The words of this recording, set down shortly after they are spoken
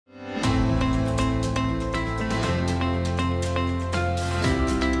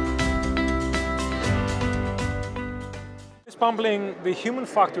Pamplin, the human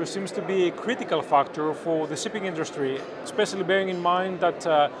factor seems to be a critical factor for the shipping industry, especially bearing in mind that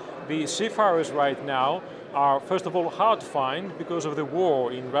the seafarers right now are, first of all, hard to find because of the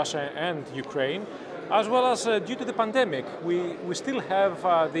war in Russia and Ukraine, as well as due to the pandemic. We still have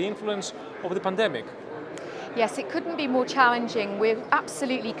the influence of the pandemic. Yes, it couldn't be more challenging. We're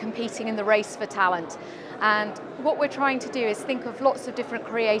absolutely competing in the race for talent. And what we're trying to do is think of lots of different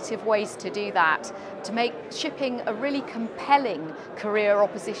creative ways to do that, to make shipping a really compelling career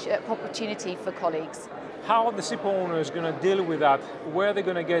opportunity for colleagues. How are the ship owners going to deal with that? Where are they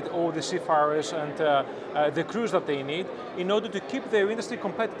going to get all the seafarers and the crews that they need in order to keep their industry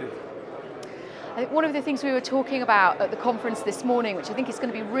competitive? I think one of the things we were talking about at the conference this morning, which I think is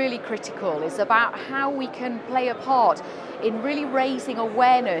going to be really critical, is about how we can play a part in really raising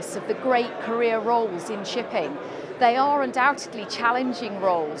awareness of the great career roles in shipping. They are undoubtedly challenging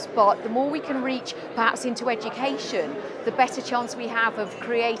roles, but the more we can reach perhaps into education, the better chance we have of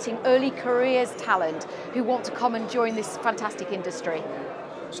creating early careers talent who want to come and join this fantastic industry.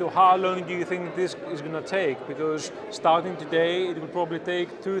 So how long do you think this is going to take? Because starting today, it will probably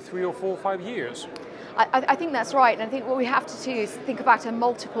take 2, 3 or 4, 5 years. I think that's right, and I think what we have to do is think about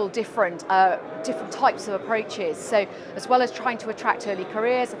multiple different types of approaches. So as well as trying to attract early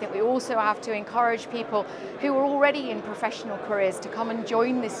careers, I think we also have to encourage people who are already in professional careers to come and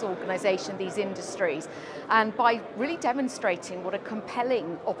join this organisation, these industries, and by really demonstrating what a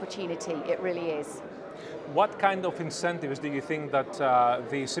compelling opportunity it really is. What kind of incentives do you think that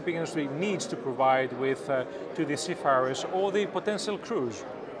the shipping industry needs to provide with to the seafarers or the potential crews?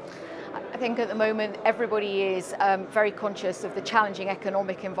 I think at the moment everybody is very conscious of the challenging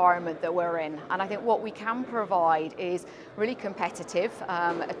economic environment that we're in, and I think what we can provide is really competitive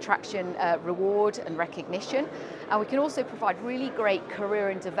attraction, reward and recognition, and we can also provide really great career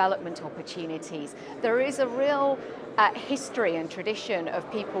and development opportunities. There is a real history and tradition of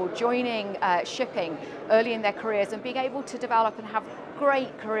people joining shipping early in their careers and being able to develop and have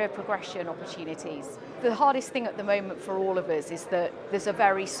great career progression opportunities. The hardest thing at the moment for all of us is that there's a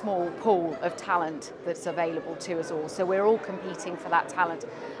very small pool of talent that's available to us all, so we're all competing for that talent.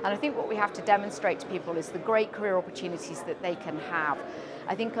 And I think what we have to demonstrate to people is the great career opportunities that they can have.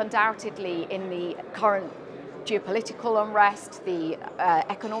 I think undoubtedly in the current geopolitical unrest, the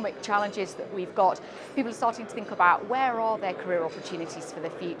economic challenges that we've got, people are starting to think about where are their career opportunities for the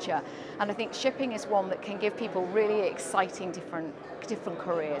future. And I think shipping is one that can give people really exciting different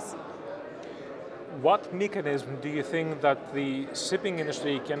careers. What mechanism do you think that the shipping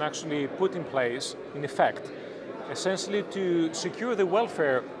industry can actually put in place, in effect, essentially to secure the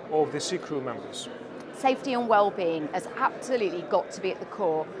welfare of the sea crew members? Safety and well-being has absolutely got to be at the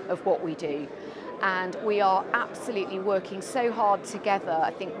core of what we do. And we are absolutely working so hard together.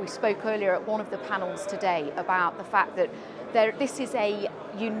 I think we spoke earlier at one of the panels today about the fact that this is a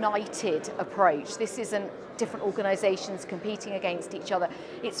united approach. This isn't different organisations competing against each other.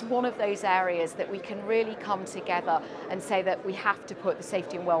 It's one of those areas that we can really come together and say that we have to put the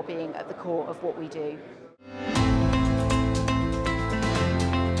safety and well-being at the core of what we do.